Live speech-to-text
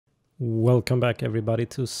Welcome back everybody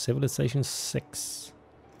to Civilization 6.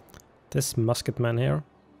 This musketman here,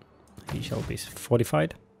 he shall be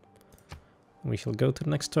fortified. We shall go to the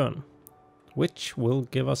next turn, which will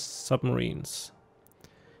give us submarines.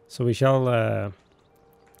 So we shall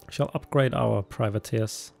upgrade our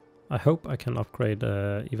privateers. I hope I can upgrade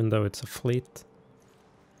even though it's a fleet.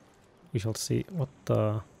 We shall see what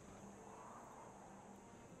the...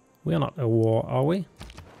 We are not at war, are we?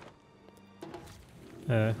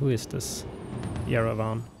 Who is this?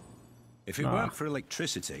 Yerevan. If it weren't for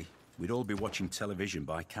electricity, we'd all be watching television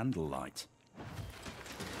by candlelight.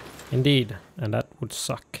 Indeed, and that would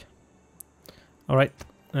suck. Alright,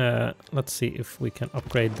 let's see if we can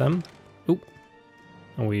upgrade them. Ooh,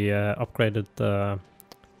 and we upgraded the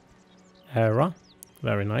era.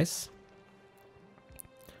 Very nice.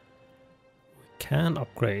 We can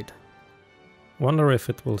upgrade. Wonder if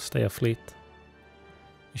it will stay a fleet.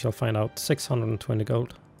 We shall find out. 620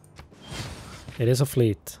 gold. It is a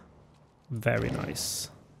fleet. Very nice.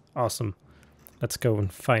 Awesome. Let's go and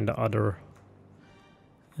find the other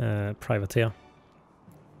privateer.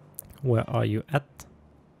 Where are you at?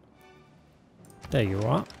 There you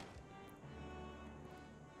are.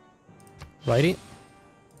 Righty.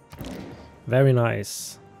 Very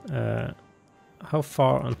nice. How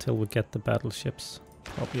far until we get the battleships?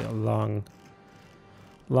 Probably a long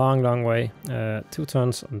way. 2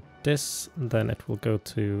 turns on this, and then it will go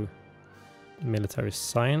to military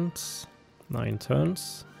science. 9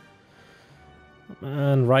 turns.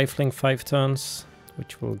 And rifling 5 turns,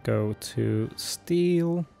 which will go to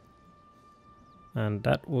steel. And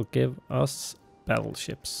that will give us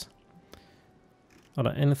battleships. Are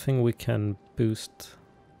there anything we can boost?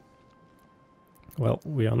 Well,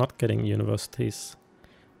 we are not getting universities.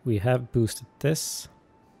 We have boosted this.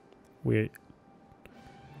 We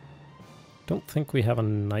don't think we have a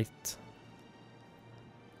knight.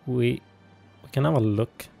 We can have a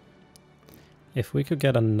look. If we could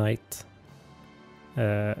get a knight,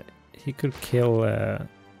 he could kill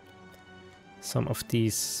some of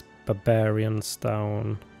these barbarians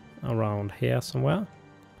down around here somewhere.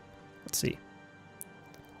 Let's see.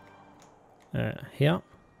 Here.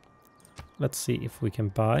 Let's see if we can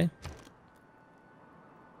buy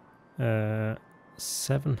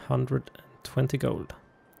 720 gold.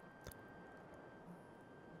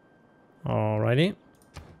 Alrighty.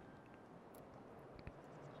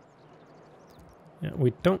 Yeah,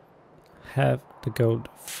 we don't have the gold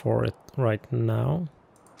for it right now.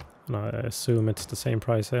 And I assume it's the same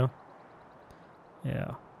price here.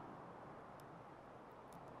 Yeah.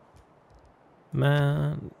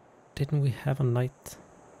 Man, didn't we have a knight?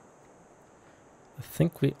 I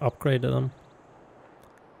think we upgraded them.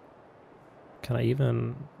 Can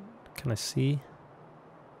I see?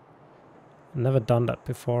 Never done that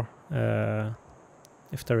before.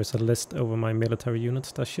 If there is a list over my military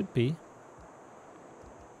units, there should be.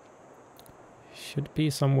 Should be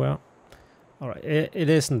somewhere. Alright, it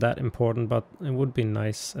isn't that important, but it would be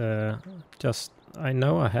nice. I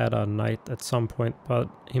know I had a knight at some point, but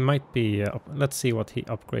he might be... let's see what he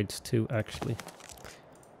upgrades to, actually.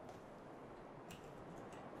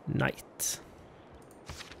 Knight.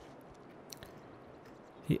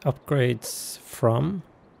 He upgrades from...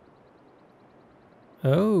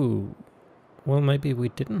 Oh, well, maybe we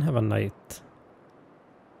didn't have a knight.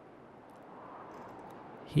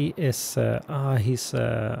 He is, he's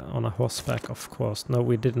on a horseback, of course. No,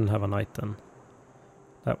 we didn't have a knight then.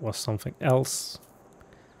 That was something else.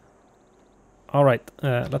 Alright,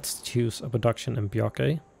 let's choose a production in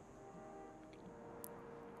Bjarke.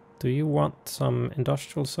 Do you want some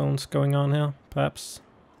industrial zones going on here, perhaps?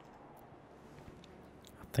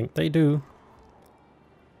 I think they do.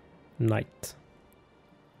 Knight.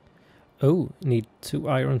 Oh, need 2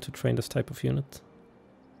 iron to train this type of unit.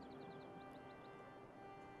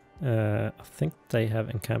 I think they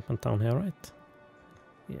have encampment down here, right?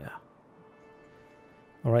 Yeah.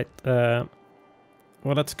 Alright, well,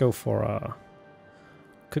 let's go for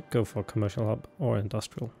could go for commercial hub or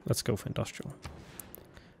industrial. Let's go for industrial.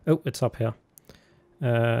 Oh, it's up here.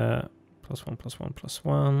 +1, +1,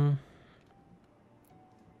 +1.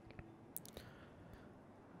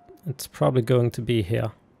 It's probably going to be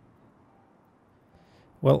here.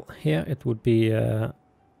 Well, here it would be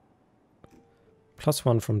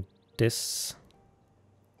 +1 from this,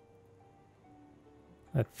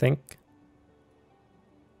 I think,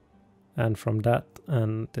 and from that,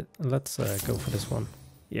 and let's go for this one.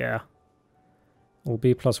 Yeah, will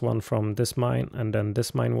be +1 from this mine, and then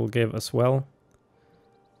this mine will give as well.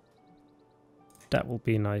 That will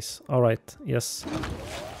be nice. All right, yes.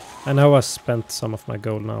 I know I spent some of my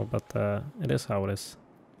gold now, but it is how it is.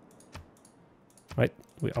 Right,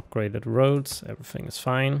 We upgraded roads, everything is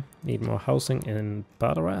fine. Need more housing in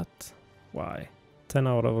Ballarat. Why? 10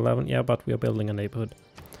 out of 11, yeah, but we are building a neighborhood.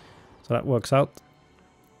 So that works out.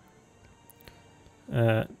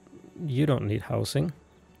 You don't need housing.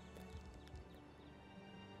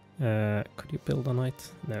 Could you build a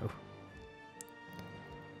night? No.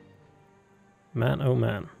 Man, oh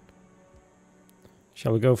man.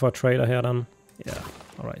 Shall we go for a trader here then? Yeah,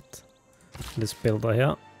 alright. This builder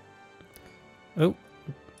here. Oh,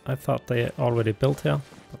 I thought they already built here.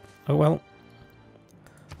 But oh well.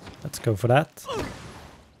 Let's go for that.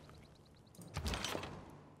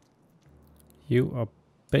 You are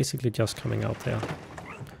basically just coming out here.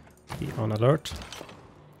 Be on alert.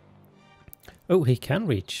 Oh, he can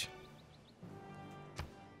reach.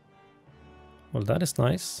 Well, that is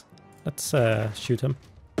nice. Let's shoot him.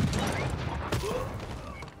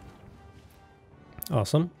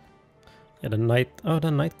 Awesome. Yeah, the knight. Oh, the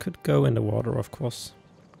knight could go in the water, of course.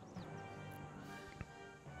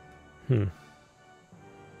 I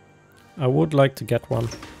would like to get one.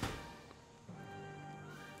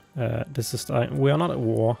 This is we are not at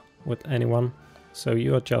war with anyone, so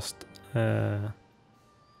you are just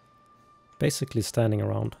basically standing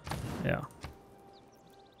around. Yeah.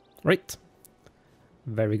 Right.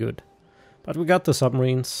 Very good. But we got the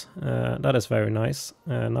submarines. That is very nice.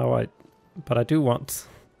 But I do want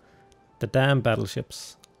the damn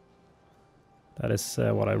battleships. That is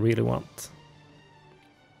what I really want.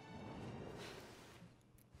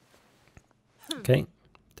 Okay.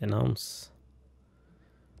 Denounce.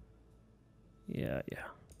 Yeah.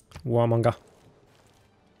 Warmonger.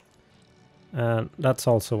 And that's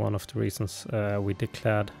also one of the reasons we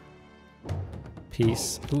declared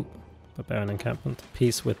peace. Ooh, barbarian encampment.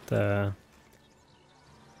 Peace with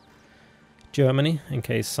Germany, in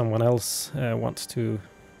case someone else wants to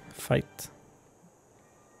fight.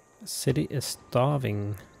 The city is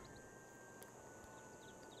starving.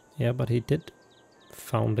 Yeah, but he did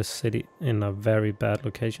found this city in a very bad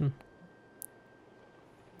location.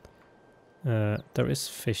 There is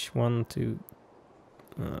fish 1, 2.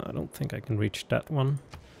 I don't think I can reach that one.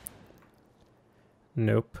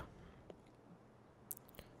 Nope.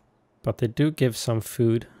 But they do give some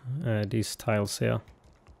food, these tiles here.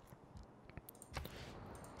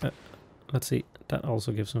 Let's see, that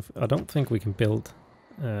also gives some I don't think we can build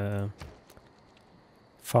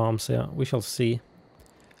farms here. We shall see.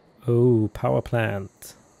 Oh, power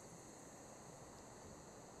plant.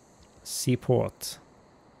 Seaport.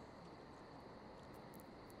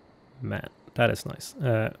 Man, that is nice.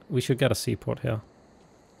 We should get a seaport here.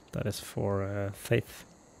 That is for faith.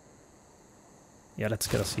 Yeah, let's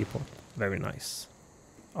get a seaport. Very nice.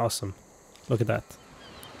 Awesome. Look at that.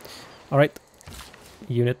 Alright.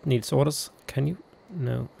 Unit needs orders. Can you?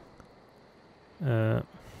 No.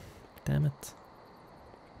 Damn it.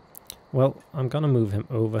 Well, I'm gonna move him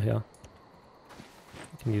over here.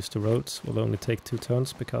 We can use the roads. Will only take 2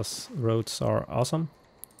 turns because roads are awesome.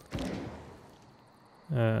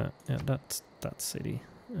 Yeah, that's that city.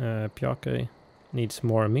 Bjarke needs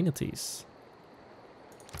more amenities.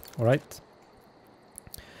 Alright.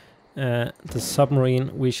 The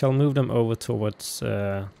submarine, we shall move them over towards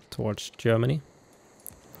Germany.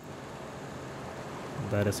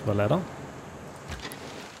 That is Valletta.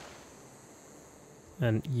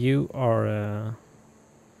 And you are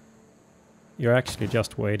you're actually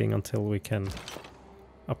just waiting until we can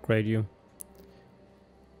upgrade you.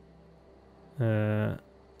 Yeah,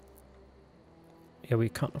 we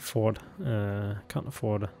can't afford a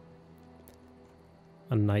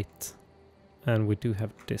knight, and we do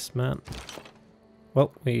have this man.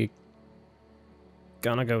 Well, we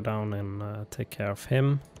gonna go down and take care of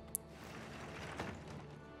him.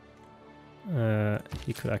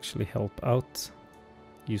 He could actually help out.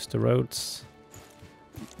 Use the roads.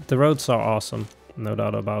 The roads are awesome, no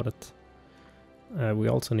doubt about it. We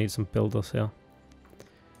also need some builders here.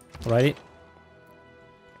 Alrighty.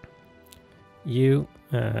 You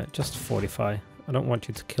just fortify. I don't want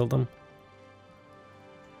you to kill them.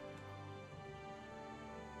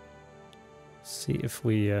 See if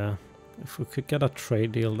we could get a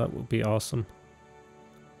trade deal, that would be awesome.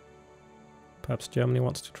 Perhaps Germany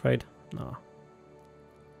wants to trade? No.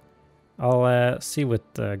 I'll see with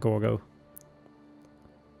Gorgo.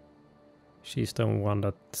 She's the one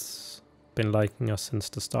that's been liking us since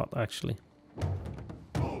the start, actually.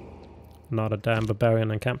 Not a damn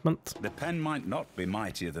barbarian encampment. The pen might not be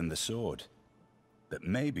mightier than the sword, but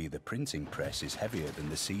maybe the printing press is heavier than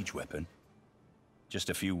the siege weapon. Just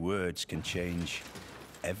a few words can change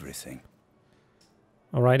everything.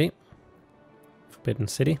 Alrighty. Forbidden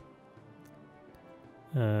City.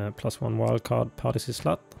 +1 wildcard, Partisan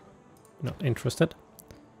slot. Not interested.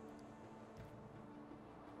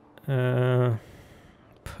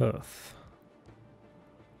 Perth.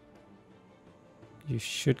 You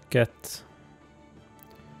should get...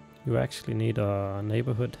 You actually need a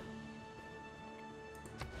neighborhood.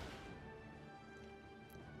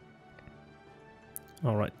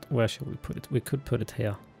 Alright, where should we put it? We could put it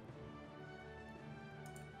here.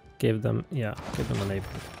 Give them a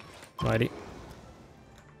neighborhood. Righty.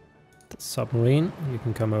 The submarine, you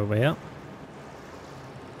can come over here.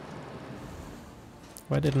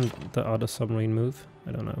 Why didn't the other submarine move?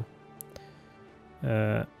 I don't know.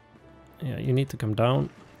 Yeah, you need to come down.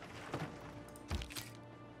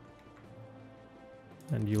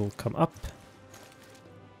 And you'll come up.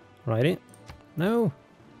 Righty. No!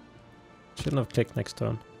 Shouldn't have clicked next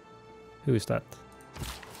turn. Who is that?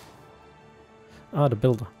 Ah, the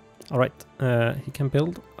builder. Alright, he can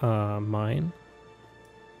build a mine.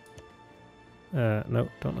 No,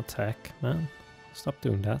 don't attack, man. Stop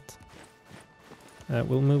doing that.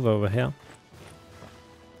 We'll move over here.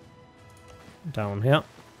 Down here.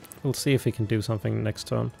 We'll see if we can do something next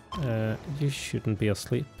turn. You shouldn't be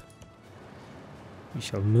asleep. We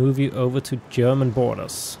shall move you over to German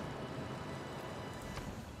borders.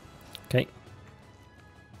 Okay.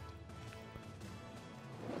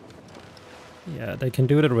 Yeah, they can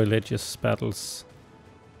do the religious battles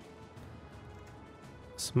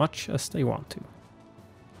as much as they want to.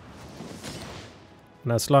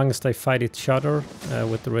 And as long as they fight each other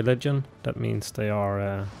with the religion, that means they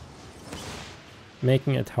are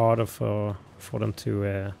making it harder for them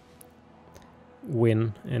to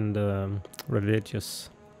win in the religious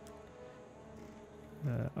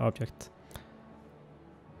object.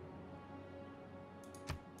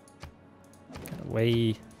 Get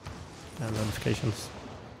away. And notifications.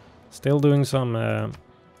 Still doing some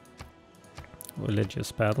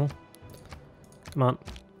religious battle. Come on.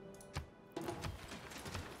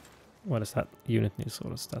 What is that? Unit news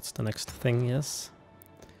orders. That's the next thing, yes.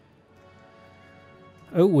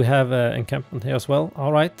 Oh, we have encampment here as well.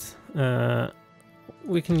 Alright.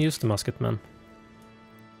 We can use the musketman.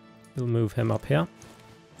 We'll move him up here.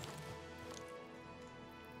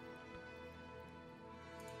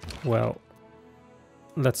 Well,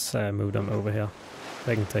 let's move them over here.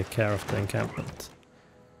 They can take care of the encampment.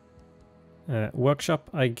 Workshop,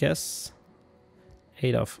 I guess.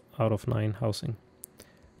 8 out of 9 housing.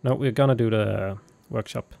 No, we're gonna do the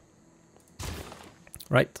workshop.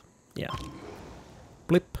 Right, yeah.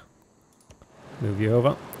 Blip. Move you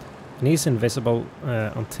over. And he's invisible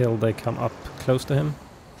until they come up close to him.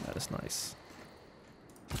 That is nice.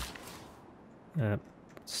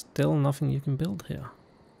 Still nothing you can build here.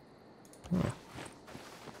 Huh.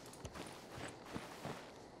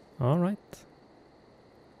 Alright.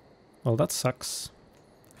 Well, that sucks.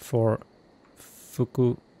 For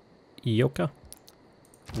Fukuoka.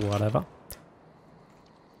 Whatever.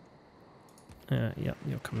 Yeah,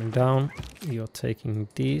 you're coming down. You're taking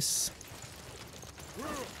these.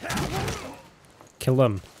 Kill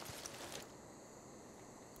them.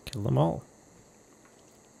 Kill them all.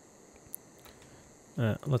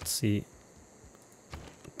 Let's see.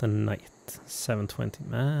 The knight. 720.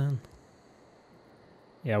 Man.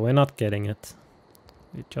 Yeah, we're not getting it.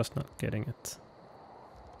 We're just not getting it.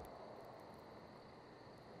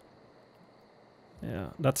 Yeah,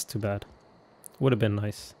 that's too bad. Would have been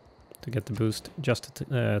nice to get the boost, just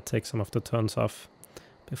to take some of the turns off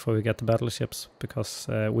before we get the battleships, because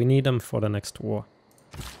we need them for the next war.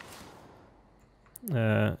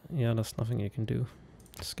 Yeah, there's nothing you can do.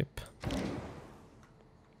 Skip.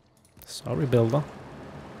 Sorry, builder.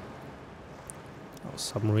 Oh,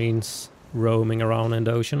 submarines roaming around in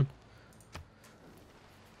the ocean.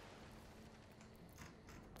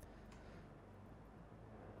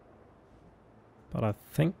 But I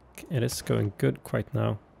think it is going good quite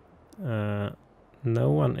now.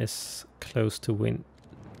 No one is close to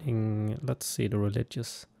winning. Let's see the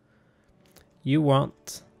religious. You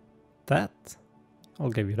want that? I'll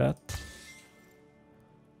give you that.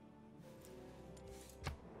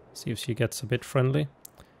 See if she gets a bit friendly.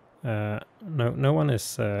 No one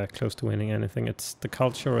is close to winning anything. It's the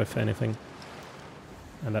culture, if anything.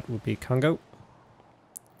 And that would be Congo.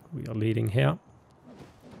 We are leading here.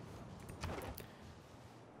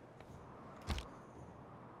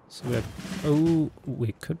 So we have... Oh,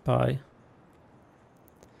 we could buy...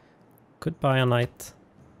 Could buy a knight.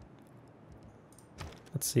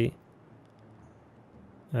 Let's see.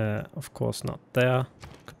 Of course not there.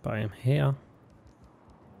 Could buy him here.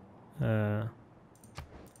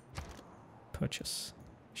 Purchase.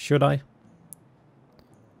 Should I?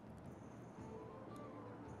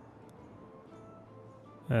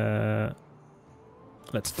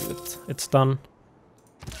 Let's do it. It's done.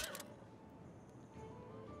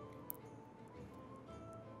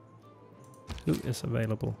 Who is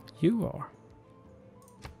available? You are.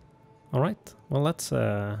 Alright, well let's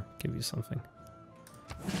give you something.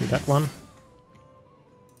 Do that one.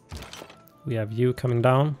 We have you coming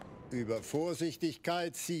down. Über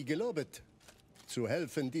Vorsichtigkeit sie gelobet. Zu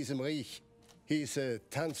helfen diesem Reich hieße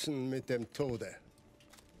tanzen mit dem Tode.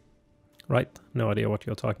 Right, no idea what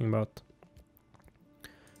you're talking about.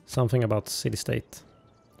 Something about city-state.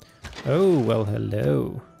 Oh, well,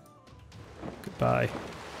 hello. Goodbye.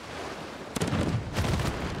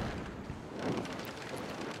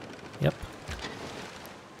 Yep.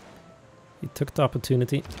 He took the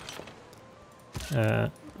opportunity. I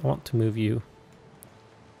want to move you.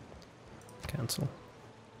 Cancel.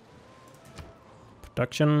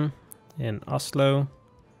 Production in Oslo.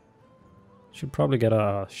 Should probably get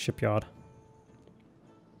a shipyard.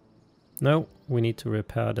 No, we need to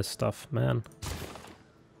repair this stuff, man.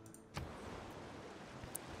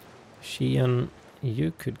 Sheehan,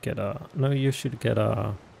 you could get a... No, you should get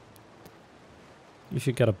a... You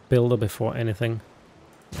should get a builder before anything.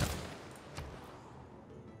 Yeah.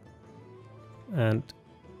 And...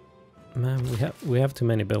 Man, we have too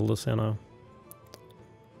many builders here now.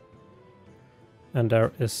 And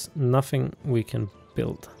there is nothing we can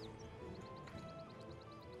build.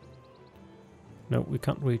 No, we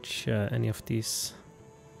can't reach any of these.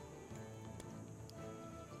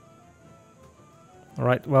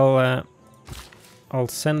 Alright, well, I'll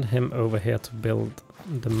send him over here to build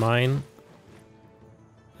the mine.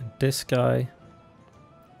 And this guy,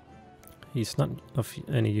 he's not of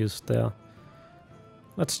any use there.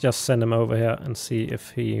 Let's just send him over here and see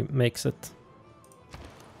if he makes it.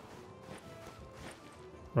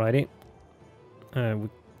 Righty. We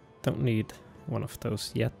don't need one of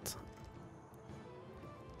those yet.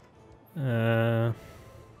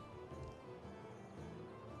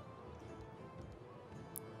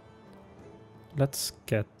 Let's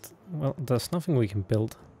get... Well, there's nothing we can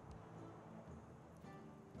build.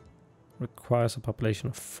 Requires a population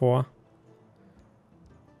of 4.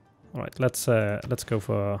 Alright, let's go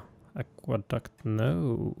for aqueduct.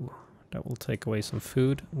 No, that will take away some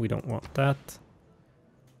food. We don't want that.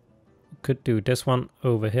 We could do this one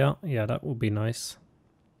over here. Yeah, that would be nice.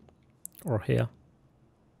 Or here.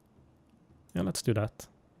 Yeah, let's do that.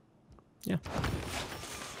 Yeah.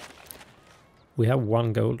 We have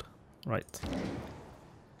 1 gold. Right.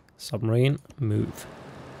 Submarine, move.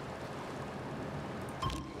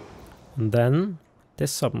 And then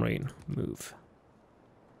this submarine, move.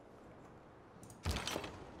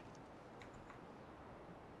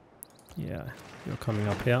 Yeah, you're coming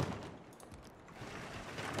up here.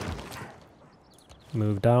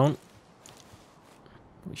 Move down.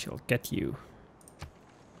 We shall get you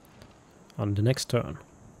on the next turn.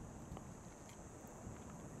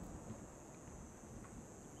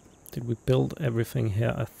 Did we build everything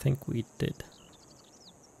here? I think we did.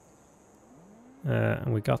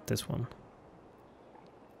 And we got this one.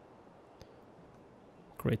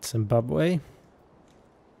 Great Zimbabwe.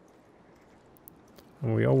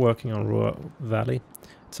 And we are working on Ruhr Valley.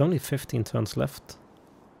 It's only 15 turns left.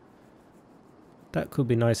 That could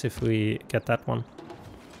be nice if we get that one.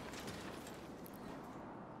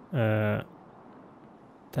 Damn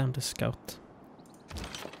the scout.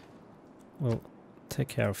 We'll take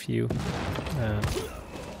care of you.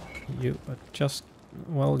 You are just...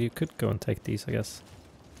 Well, you could go and take these, I guess.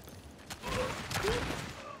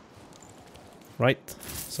 Right,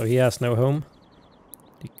 so he has no home.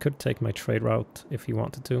 He could take my trade route if he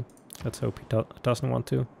wanted to. Let's hope he doesn't want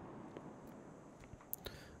to.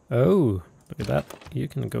 Oh, look at that. You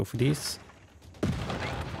can go for these.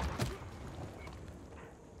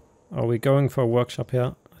 Are we going for a workshop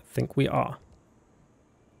here? I think we are.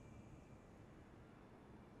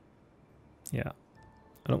 Yeah.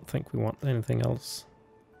 I don't think we want anything else.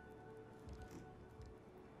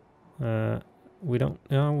 We don't...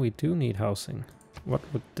 No, we do need housing. What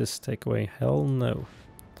would this take away? Hell no.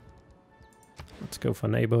 Let's go for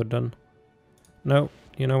neighborhood then. No,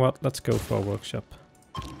 you know what? Let's go for a workshop.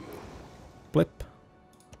 Blip.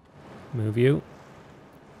 Move you.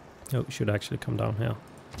 Oh, you should actually come down here.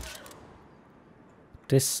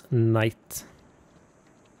 This knight.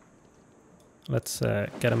 Let's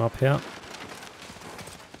get him up here.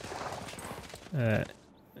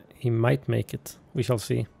 He might make it. We shall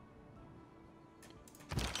see.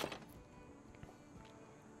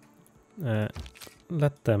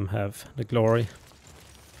 Let them have the glory.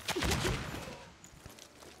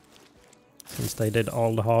 Since they did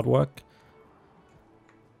all the hard work.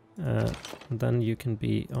 Then you can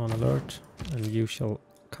be on alert and you shall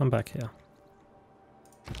come back here.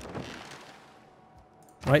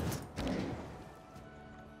 Right.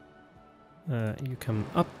 You come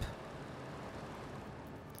up.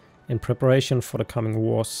 in preparation for the coming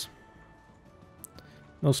wars.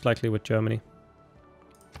 Most likely with Germany.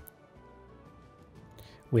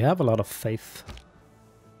 We have a lot of faith.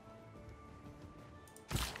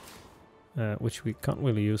 Which we can't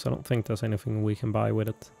really use. I don't think there's anything we can buy with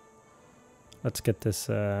it. Let's get this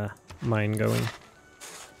mine going.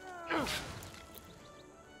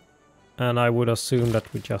 And I would assume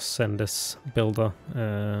that we just send this builder,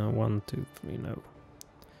 1, 2, 3, no.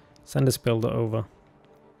 Send this builder over.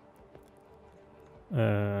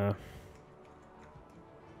 Yeah,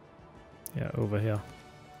 over here.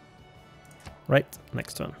 Right,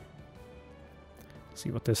 next turn. See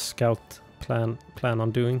what this scout plan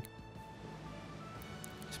on doing.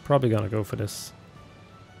 He's probably gonna go for this.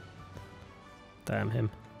 Damn him.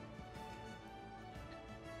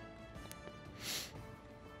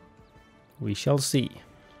 We shall see.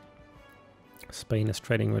 Spain is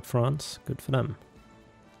trading with France. Good for them.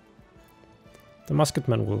 The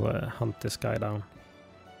musketmen will hunt this guy down.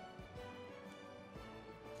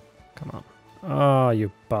 Come on. Ah, oh,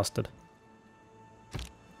 you bastard.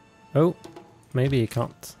 Oh, maybe he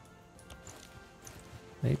can't.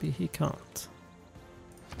 Maybe he can't.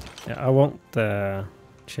 Yeah, I won't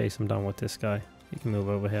chase him down with this guy. He can move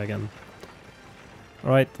over here again.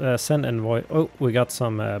 Alright, send envoy. Oh, we got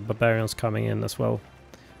some barbarians coming in as well.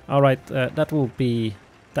 Alright, that will be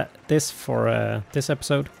this for this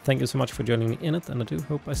episode. Thank you so much for joining me in it, and I do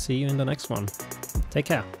hope I see you in the next one. Take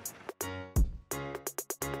care.